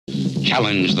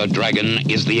Challenge the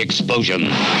Dragon is the explosion,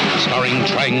 starring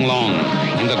Trang Long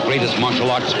in the greatest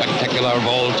martial arts spectacular of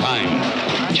all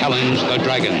time. Challenge the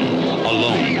Dragon,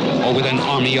 alone or with an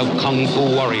army of kung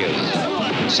fu warriors.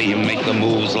 See him make the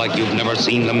moves like you've never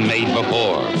seen them made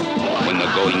before. When the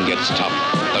going gets tough,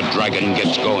 the dragon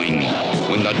gets going.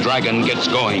 When the dragon gets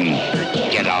going,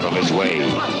 get out of his way.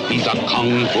 He's a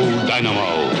kung fu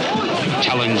dynamo.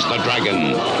 Challenge the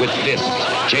Dragon with fists,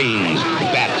 chains,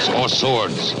 bats, or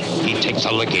swords. He takes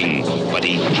a licking, but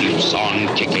he keeps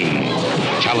on kicking.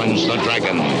 Challenge the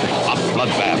Dragon, a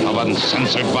bloodbath of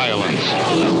uncensored violence.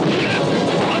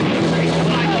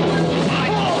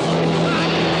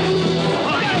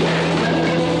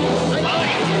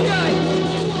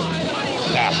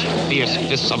 Fierce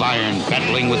fists of iron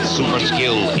battling with super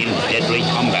skill in deadly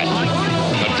combat.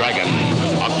 The Dragon,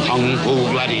 a kung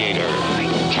fu gladiator.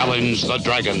 Challenge the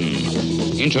Dragon.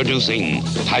 Introducing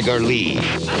Tiger Lee.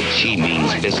 She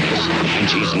means business, and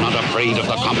she's not afraid of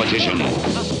the competition.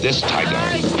 This tiger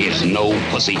is no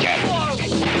pussycat.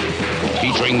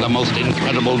 Featuring the most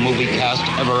incredible movie cast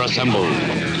ever assembled.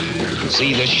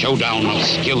 See the showdown of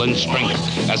skill and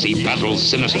strength as he battles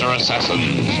sinister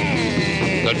assassins.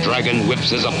 The Dragon whips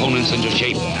his opponents into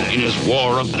shape in his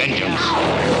war of vengeance.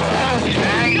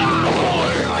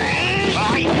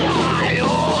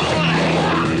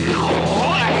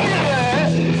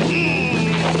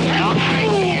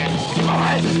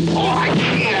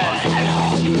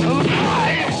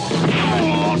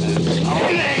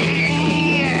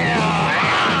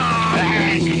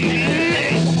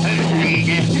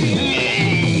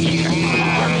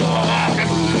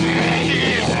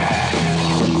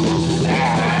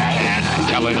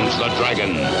 Challenge the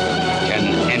Dragon.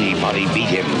 Can anybody beat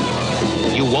him?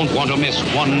 You won't want to miss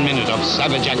 1 minute of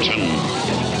savage action.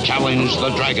 Challenge the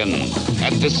Dragon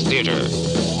at this theater.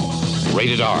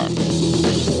 Rated R.